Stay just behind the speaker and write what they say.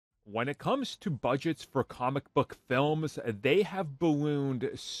When it comes to budgets for comic book films, they have ballooned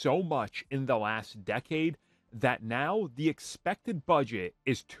so much in the last decade that now the expected budget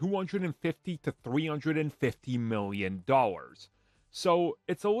is 250 to 350 million dollars. So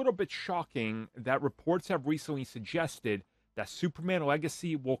it's a little bit shocking that reports have recently suggested that Superman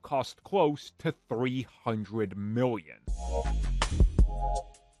Legacy will cost close to 300 million.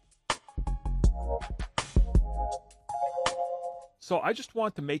 So I just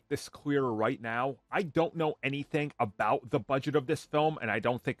want to make this clear right now. I don't know anything about the budget of this film, and I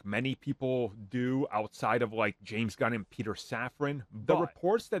don't think many people do outside of like James Gunn and Peter Safran. The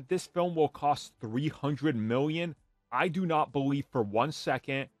reports that this film will cost 300 million, I do not believe for 1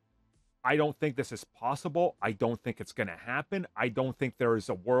 second. I don't think this is possible. I don't think it's going to happen. I don't think there is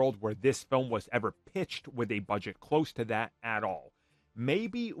a world where this film was ever pitched with a budget close to that at all.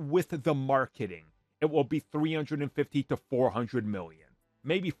 Maybe with the marketing, it will be 350 to 400 million,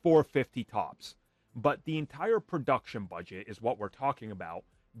 maybe 450 tops. But the entire production budget is what we're talking about.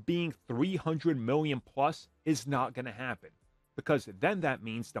 Being 300 million plus is not going to happen, because then that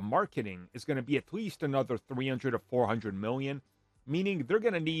means the marketing is going to be at least another 300 to 400 million, meaning they're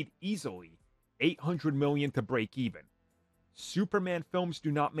going to need easily 800 million to break even. Superman films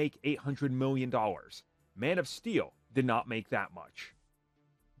do not make $800 million. Man of Steel did not make that much.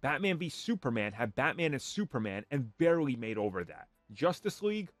 Batman v Superman had Batman and Superman and barely made over that. Justice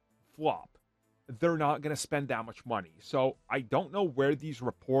League, flop. They're not going to spend that much money. So I don't know where these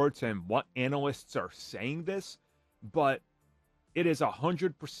reports and what analysts are saying this, but it is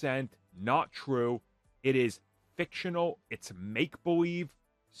 100% not true. It is fictional. It's make-believe.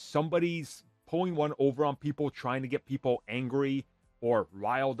 Somebody's pulling one over on people, trying to get people angry or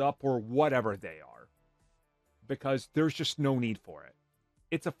riled up or whatever they are, because there's just no need for it.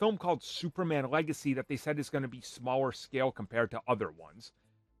 It's a film called Superman Legacy that they said is going to be smaller scale compared to other ones.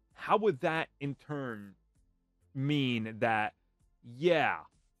 How would that in turn mean that, yeah,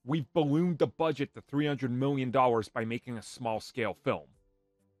 we've ballooned the budget to $300 million by making a small scale film?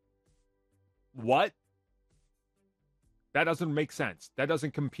 What? That doesn't make sense. That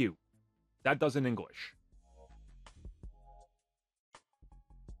doesn't compute. That doesn't English.